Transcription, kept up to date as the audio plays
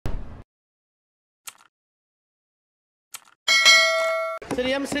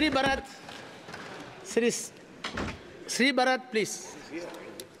Sri M. Sri Bharat. Sri Bharat, please.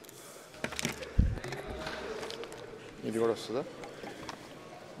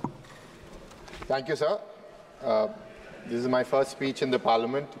 Thank you, sir. This is my first speech in the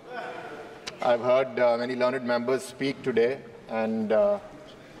Parliament. I've heard many learned members speak today, and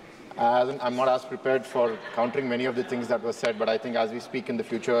I'm not as prepared for countering many of the things that were said, but I think as we speak in the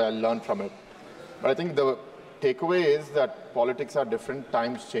future, I'll learn from it. But I think the takeaway is that politics are different,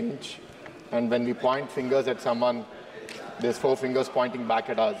 times change, and when we point fingers at someone, there's 4 fingers pointing back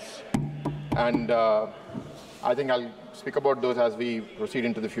at us. And I think I'll speak about those as we proceed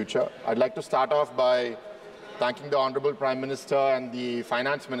into the future. I'd like to start off by thanking the Honorable Prime Minister and the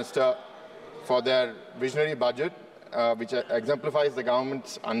Finance Minister for their visionary budget, which exemplifies the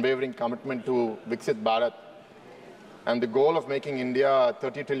government's unwavering commitment to Viksit Bharat and the goal of making India a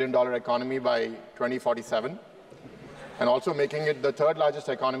 $30 trillion economy by 2047, and also making it the 3rd largest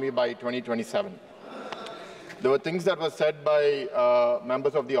economy by 2027. There were things that were said by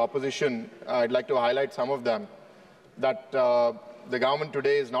members of the opposition. I'd like to highlight some of them, that the government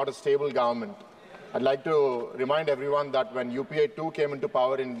today is not a stable government. I'd like to remind everyone that when UPA 2 came into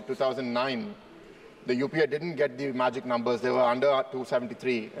power in 2009, the UPA didn't get the magic numbers. They were under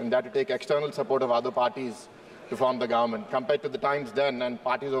 273, and they had to take external support of other parties to form the government. Compared to the times then and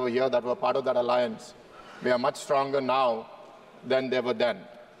parties over here that were part of that alliance, we are much stronger now than they were then.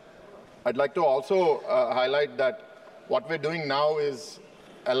 I'd like to also highlight that what we're doing now is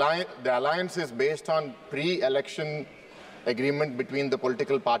the alliance is based on pre-election agreement between the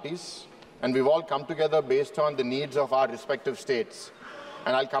political parties, and we've all come together based on the needs of our respective states.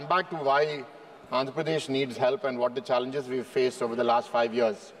 And I'll come back to why Andhra Pradesh needs help and what the challenges we've faced over the last 5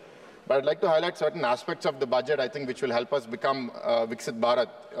 years. But I'd like to highlight certain aspects of the budget, I think, which will help us become Viksit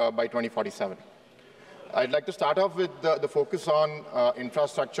Bharat by 2047. I'd like to start off with the focus on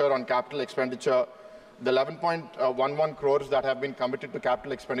infrastructure, on capital expenditure. The 11.11 crores that have been committed to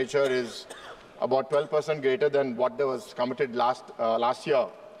capital expenditure is about 12% greater than what was committed last year.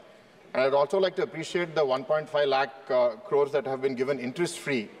 And I'd also like to appreciate the 1.5 lakh crores that have been given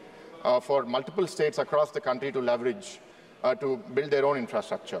interest-free for multiple states across the country to leverage to build their own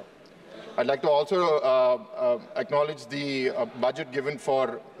infrastructure. I'd like to also acknowledge the budget given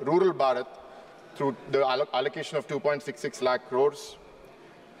for rural Bharat through the allocation of 2.66 lakh crores.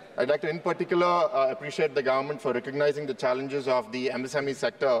 I'd like to, in particular, appreciate the government for recognizing the challenges of the MSME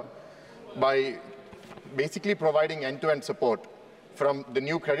sector by basically providing end-to-end support, from the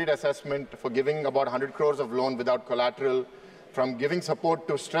new credit assessment for giving about 100 crores of loan without collateral, from giving support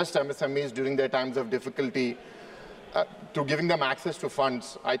to stressed MSMEs during their times of difficulty, to giving them access to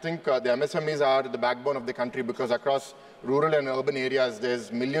funds. I think the MSMEs are the backbone of the country, because across rural and urban areas,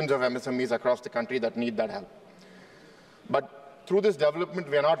 there's millions of MSMEs across the country that need that help. But through this development,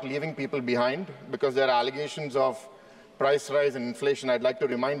 we are not leaving people behind, because there are allegations of price rise and inflation. I'd like to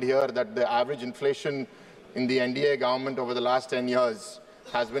remind here that the average inflation in the NDA government over the last 10 years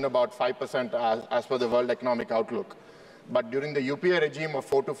has been about 5% as per the World Economic Outlook. But during the UPA regime of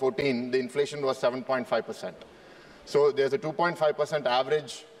 4 to 14, the inflation was 7.5%. So there's a 2.5%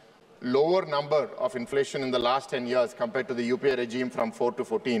 average lower number of inflation in the last 10 years compared to the UPA regime from 4 to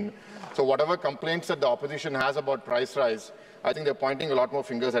 14. So whatever complaints that the opposition has about price rise, I think they're pointing a lot more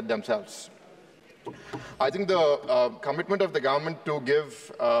fingers at themselves. I think the commitment of the government to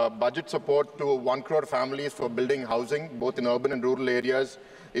give budget support to 1 crore families for building housing, both in urban and rural areas,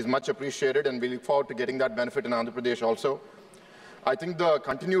 is much appreciated, and we look forward to getting that benefit in Andhra Pradesh also. I think the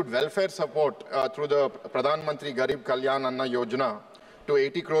continued welfare support through the Pradhan Mantri Garib Kalyan Anna Yojana to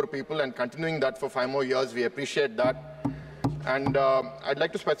 80 crore people, and continuing that for 5 more years, we appreciate that. And I'd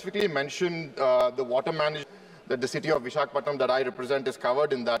like to specifically mention the water management that the city of Visakhapatnam that I represent is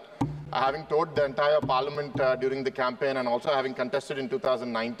covered in that. Having toured the entire parliament during the campaign and also having contested in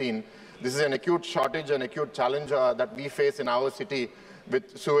 2019, this is an acute shortage and acute challenge that we face in our city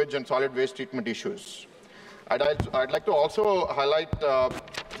with sewage and solid waste treatment issues. I'd like to also highlight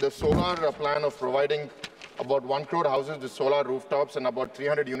the solar plan of providing about 1 crore houses with solar rooftops and about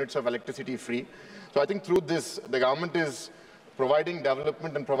 300 units of electricity free. So I think through this, the government is providing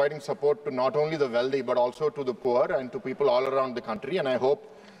development and providing support to not only the wealthy, but also to the poor and to people all around the country. And I hope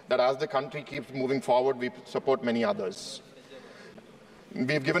that as the country keeps moving forward, we support many others.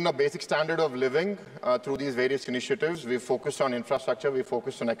 We've given a basic standard of living through these various initiatives. We've focused on infrastructure, we've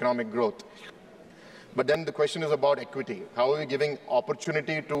focused on economic growth. But then the question is about equity. How are we giving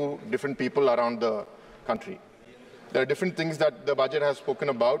opportunity to different people around the country? There are different things that the budget has spoken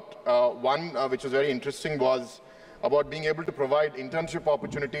about. One which was very interesting was about being able to provide internship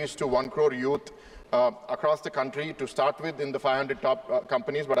opportunities to 1 crore youth across the country, to start with in the 500 top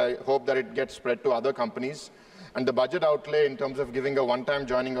companies, but I hope that it gets spread to other companies. And the budget outlay in terms of giving a one-time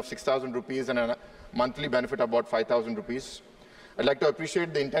joining of 6,000 rupees and a monthly benefit about 5,000 rupees. I'd like to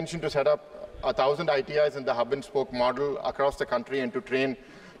appreciate the intention to set up 1,000 ITIs in the hub and spoke model across the country and to train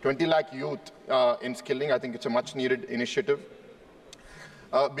 20 lakh youth in skilling. I think it's a much needed initiative.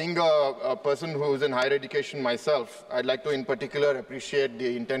 Being a person who is in higher education myself, I'd like to in particular appreciate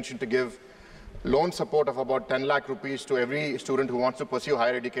the intention to give loan support of about 10 lakh rupees to every student who wants to pursue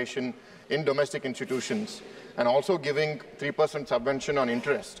higher education in domestic institutions, and also giving 3% subvention on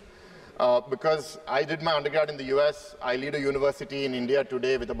interest. Because I did my undergrad in the US, I lead a university in India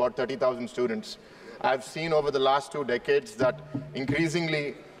today with about 30,000 students. I've seen over the last 2 decades that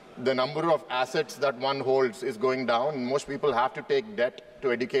increasingly the number of assets that one holds is going down. Most people have to take debt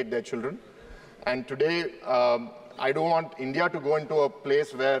to educate their children. And today, I don't want India to go into a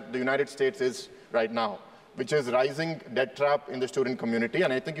place where the United States is right now, which is rising debt trap in the student community.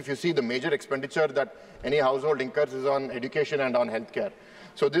 And I think if you see the major expenditure that any household incurs is on education and on healthcare.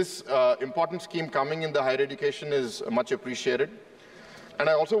 So this important scheme coming in the higher education is much appreciated. And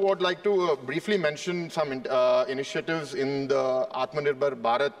I also would like to briefly mention some initiatives in the Atmanirbhar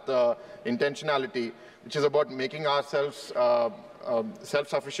Bharat intentionality, which is about making ourselves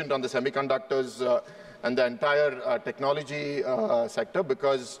self-sufficient on the semiconductors and the entire technology sector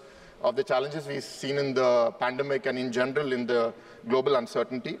because of the challenges we've seen in the pandemic and in general in the global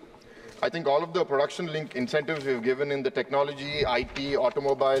uncertainty. I think all of the production-linked incentives we've given in the technology, IT,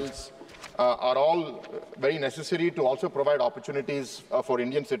 automobiles, are all very necessary to also provide opportunities for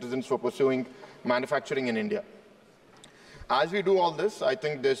Indian citizens for pursuing manufacturing in India. As we do all this, I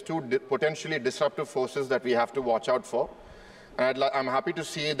think there's 2 potentially disruptive forces that we have to watch out for. And I'm happy to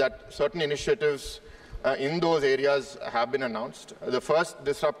see that certain initiatives in those areas have been announced. The first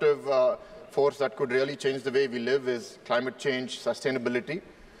disruptive force that could really change the way we live is climate change, sustainability.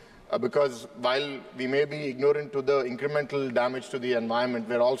 Because while we may be ignorant to the incremental damage to the environment,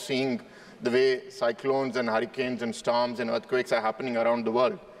 we're all seeing the way cyclones and hurricanes and storms and earthquakes are happening around the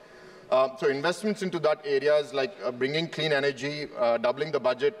world. So investments into that areas like bringing clean energy, doubling the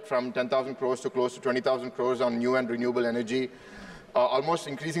budget from 10,000 crores to close to 20,000 crores on new and renewable energy, almost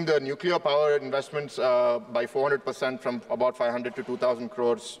increasing the nuclear power investments by 400% from about 500 to 2,000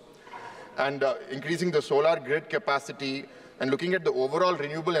 crores, and increasing the solar grid capacity. And looking at the overall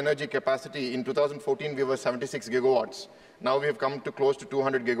renewable energy capacity, in 2014 we were 76 gigawatts. Now we have come to close to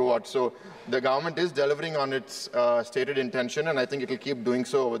 200 gigawatts. So the government is delivering on its stated intention, and I think it will keep doing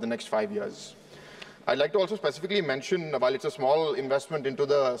so over the next 5 years. I'd like to also specifically mention, while it's a small investment into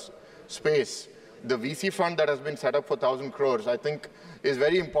the space, the VC fund that has been set up for 1,000 crores, I think is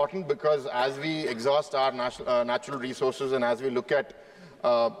very important because as we exhaust our natural resources and as we look at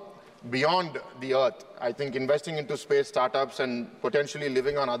beyond the Earth, I think investing into space startups and potentially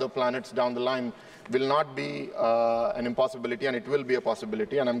living on other planets down the line will not be an impossibility, and it will be a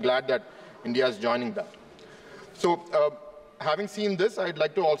possibility, and I'm glad that India is joining that. So having seen this, I'd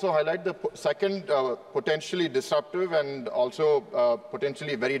like to also highlight the second potentially disruptive and also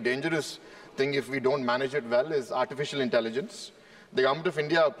potentially very dangerous thing if we don't manage it well is artificial intelligence. The Government of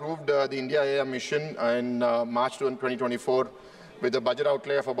India approved the India AI mission in March 2024 with a budget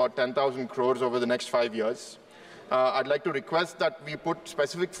outlay of about 10,000 crores over the next 5 years. I'd like to request that we put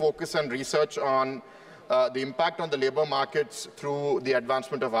specific focus and research on the impact on the labor markets through the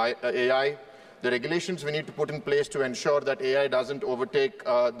advancement of AI, the regulations we need to put in place to ensure that AI doesn't overtake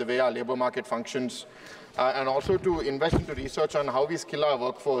the way our labor market functions, and also to invest into research on how we skill our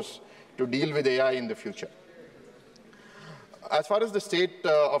workforce to deal with AI in the future. As far as the state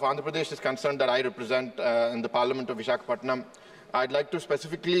of Andhra Pradesh is concerned that I represent in the Parliament of Visakhapatnam, I'd like to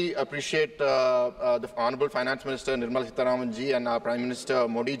specifically appreciate the Honorable Finance Minister Nirmala Sitharaman ji and our Prime Minister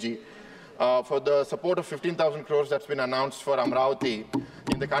Modi ji for the support of 15,000 crores that's been announced for Amaravati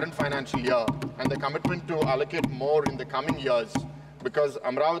in the current financial year, and the commitment to allocate more in the coming years, because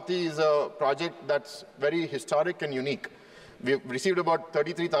Amaravati is a project that's very historic and unique. We've received about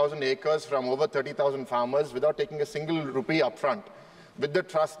 33,000 acres from over 30,000 farmers without taking a single rupee upfront, with the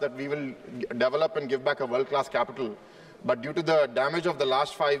trust that we will develop and give back a world-class capital. But due to the damage of the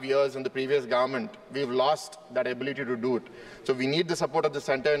last 5 years in the previous government, we've lost that ability to do it. So we need the support of the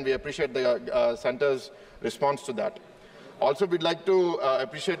centre, and we appreciate the centre's response to that. Also, we'd like to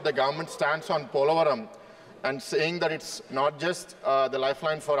appreciate the government's stance on Polavaram and saying that it's not just the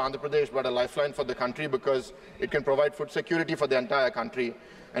lifeline for Andhra Pradesh, but a lifeline for the country, because it can provide food security for the entire country.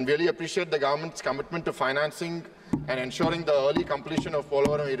 And really appreciate the government's commitment to financing and ensuring the early completion of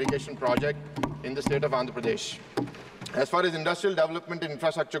Polavaram irrigation project in the state of Andhra Pradesh. As far as industrial development and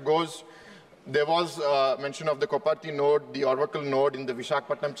infrastructure goes, there was mention of the Koparthi node, the Oracle node in the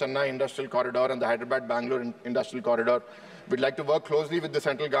Visakhapatnam-Chennai industrial corridor and the Hyderabad-Bangalore industrial corridor. We'd like to work closely with the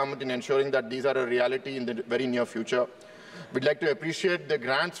central government in ensuring that these are a reality in the very near future. We'd like to appreciate the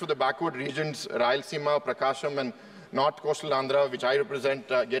grants for the backward regions, Rayalaseema, Prakasham, and North Coastal Andhra, which I represent,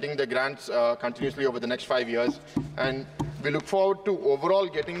 getting the grants continuously over the next 5 years. And we look forward to overall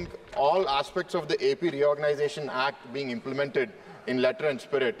getting all aspects of the AP Reorganization Act being implemented in letter and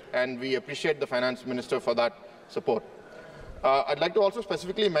spirit, and we appreciate the Finance Minister for that support. I'd like to also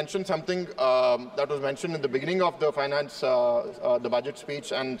specifically mention something that was mentioned in the beginning of the the budget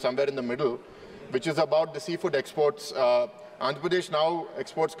speech and somewhere in the middle, which is about the seafood exports. Andhra Pradesh now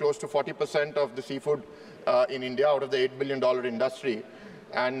exports close to 40% of the seafood in India out of the $8 billion industry.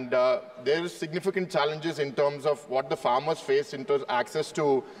 And there is significant challenges in terms of what the farmers face in terms of access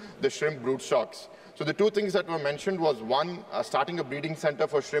to the shrimp broodstocks. So the two things that were mentioned was, one, starting a breeding center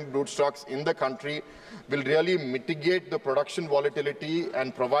for shrimp broodstocks in the country will really mitigate the production volatility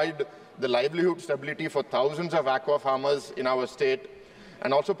and provide the livelihood stability for thousands of aqua farmers in our state,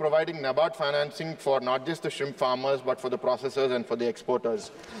 and also providing NABARD financing for not just the shrimp farmers, but for the processors and for the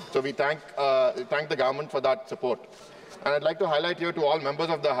exporters. So we thank the government for that support. And I'd like to highlight here to all members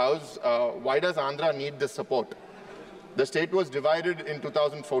of the House, why does Andhra need this support? The state was divided in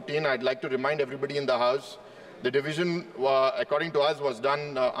 2014. I'd like to remind everybody in the House, the division, according to us, was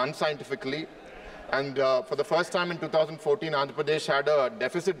done unscientifically. And for the first time in 2014, Andhra Pradesh had a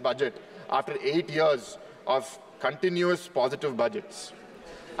deficit budget after 8 years of continuous positive budgets.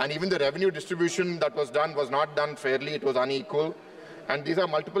 And even the revenue distribution that was done was not done fairly. It was unequal. And these are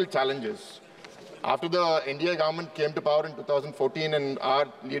multiple challenges. After the NDA government came to power in 2014 and our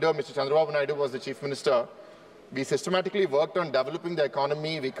leader, Mr. Chandrababu Naidu, was the chief minister, we systematically worked on developing the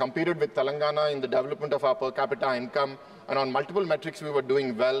economy. We competed with Telangana in the development of our per capita income. And on multiple metrics, we were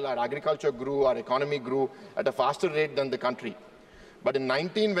doing well. Our agriculture grew, our economy grew at a faster rate than the country. But in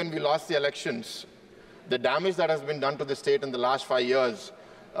 19, when we lost the elections, the damage that has been done to the state in the last 5 years,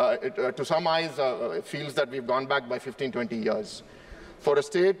 to some eyes, feels that we've gone back by 15, 20 years. For a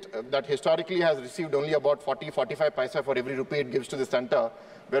state that historically has received only about 40, 45 paisa for every rupee it gives to the center,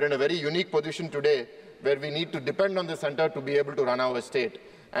 we're in a very unique position today where we need to depend on the center to be able to run our state.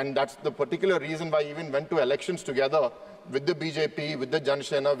 And that's the particular reason why we even went to elections together with the BJP, with the Jan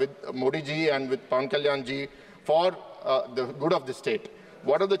Sena, with Modi ji and with Pawan Kalyan ji for the good of the state.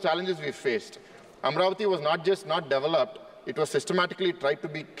 What are the challenges we faced? Amaravati was not just not developed, it was systematically tried to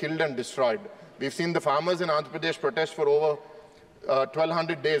be killed and destroyed. We've seen the farmers in Andhra Pradesh protest for over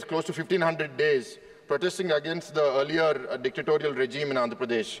 1,200 days, close to 1,500 days, protesting against the earlier dictatorial regime in Andhra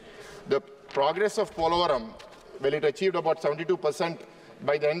Pradesh. The progress of Polavaram, well, it achieved about 72%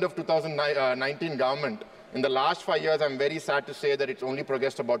 by the end of 2019 government. In the last 5 years, I'm very sad to say that it's only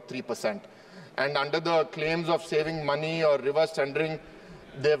progressed about 3%. And under the claims of saving money or reverse tendering,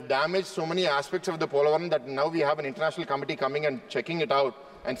 they've damaged so many aspects of the Polavaram that now we have an international committee coming and checking it out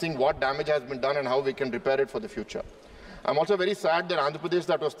and seeing what damage has been done and how we can repair it for the future. I'm also very sad that Andhra Pradesh,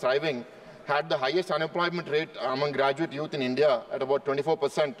 that was thriving, had the highest unemployment rate among graduate youth in India at about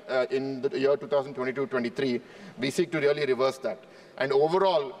 24% in the year 2022-23. We seek to really reverse that. And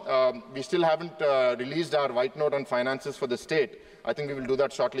overall, we still haven't released our white note on finances for the state. I think we will do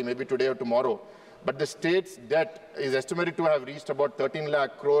that shortly, maybe today or tomorrow. But the state's debt is estimated to have reached about 13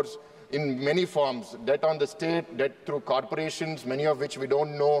 lakh crores in many forms. Debt on the state, debt through corporations, many of which we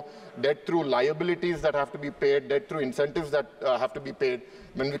don't know, debt through liabilities that have to be paid, debt through incentives that have to be paid.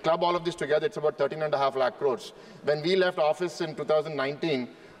 When we club all of this together, it's about 13.5 lakh crores. When we left office in 2019,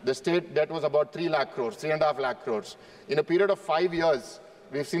 the state debt was about 3 lakh crores, 3.5 lakh crores. In a period of 5 years,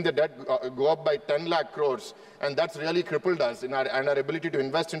 we've seen the debt go up by 10 lakh crores, and that's really crippled us in our ability to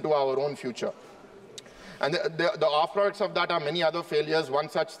invest into our own future. And the off-products of that are many other failures. One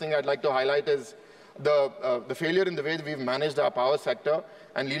such thing I'd like to highlight is the failure in the way that we've managed our power sector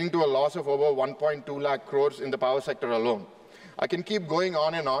and leading to a loss of over 1.2 lakh crores in the power sector alone. I can keep going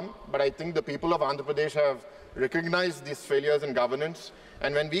on and on, but I think the people of Andhra Pradesh have recognized these failures in governance.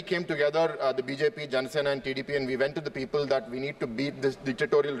 And when we came together, the BJP, Jan Sena and TDP, and we went to the people that we need to beat this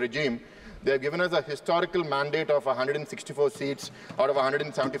dictatorial regime, they have given us a historical mandate of 164 seats out of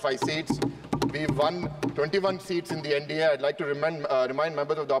 175 seats. We've won 21 seats in the NDA. I'd like to remind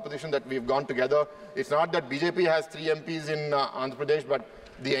members of the opposition that we've gone together. It's not that BJP has 3 MPs in Andhra Pradesh, but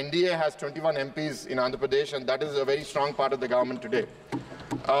the NDA has 21 MPs in Andhra Pradesh, and that is a very strong part of the government today.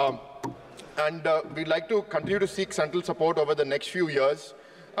 We'd like to continue to seek central support over the next few years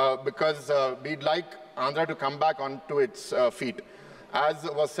because we'd like Andhra to come back onto its feet. as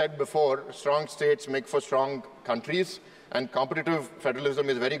was said before, strong states make for strong countries, and competitive federalism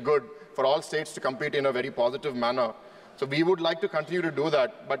is very good for all states to compete in a very positive manner. So we would like to continue to do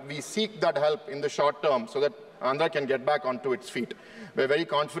that, but we seek that help in the short term so that Andhra can get back onto its feet. We're very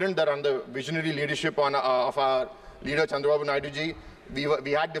confident that under visionary leadership of our leader Chandrababu Naidu ji,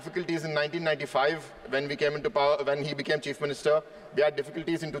 we had difficulties in 1995 when we came into power, when he became Chief Minister. We had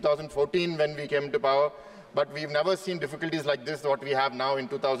difficulties in 2014 when we came into power, but we've never seen difficulties like this, what we have now in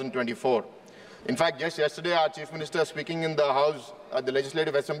 2024. In fact, just yesterday, our Chief Minister speaking in the House, the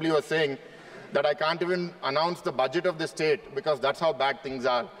Legislative Assembly, was saying that I can't even announce the budget of the state because that's how bad things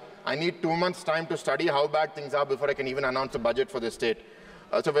are. I need 2 months' time to study how bad things are before I can even announce the budget for the state.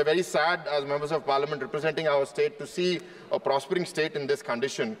 So we're very sad as members of parliament representing our state to see a prospering state in this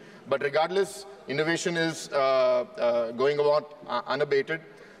condition. But regardless, innovation is going about unabated.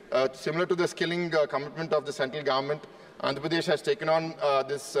 Similar to the skilling commitment of the central government, Andhra Pradesh has taken on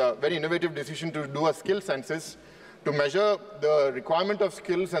this very innovative decision to do a skill census to measure the requirement of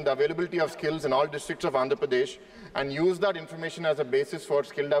skills and the availability of skills in all districts of Andhra Pradesh, and use that information as a basis for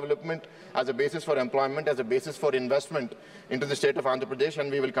skill development, as a basis for employment, as a basis for investment into the state of Andhra Pradesh,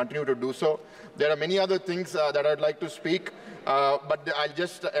 and we will continue to do so. There are many other things that I'd like to speak, but I'll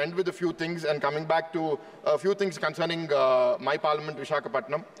just end with a few things, and coming back to a few things concerning my parliament,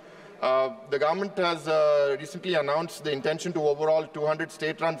 Visakhapatnam. The government has recently announced the intention to overhaul 200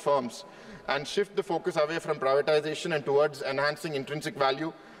 state-run firms and shift the focus away from privatization and towards enhancing intrinsic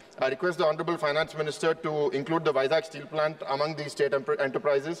value. I request the Honourable Finance Minister to include the Vizag Steel Plant among these state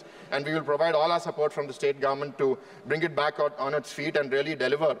enterprises, and we will provide all our support from the state government to bring it back on its feet and really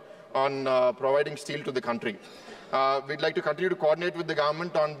deliver on providing steel to the country. We'd like to continue to coordinate with the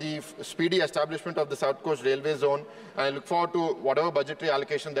government on the speedy establishment of the South Coast Railway Zone, and I look forward to whatever budgetary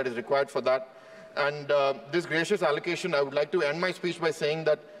allocation that is required for that. And this gracious allocation, I would like to end my speech by saying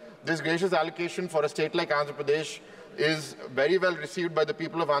that this gracious allocation for a state like Andhra Pradesh is very well received by the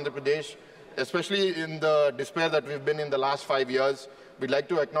people of Andhra Pradesh, especially in the despair that we've been in the last 5 years. We'd like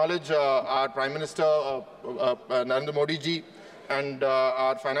to acknowledge our Prime Minister, Narendra Modi ji, and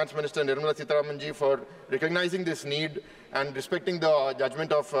our Finance Minister, Nirmala Sitharaman ji, for recognizing this need and respecting the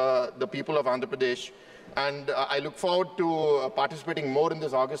judgment of the people of Andhra Pradesh. And I look forward to participating more in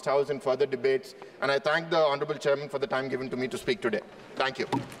this August House in further debates. And I thank the Honourable Chairman for the time given to me to speak today. Thank you.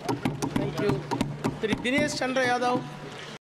 Thank you. Dinesh Chandra Yadav.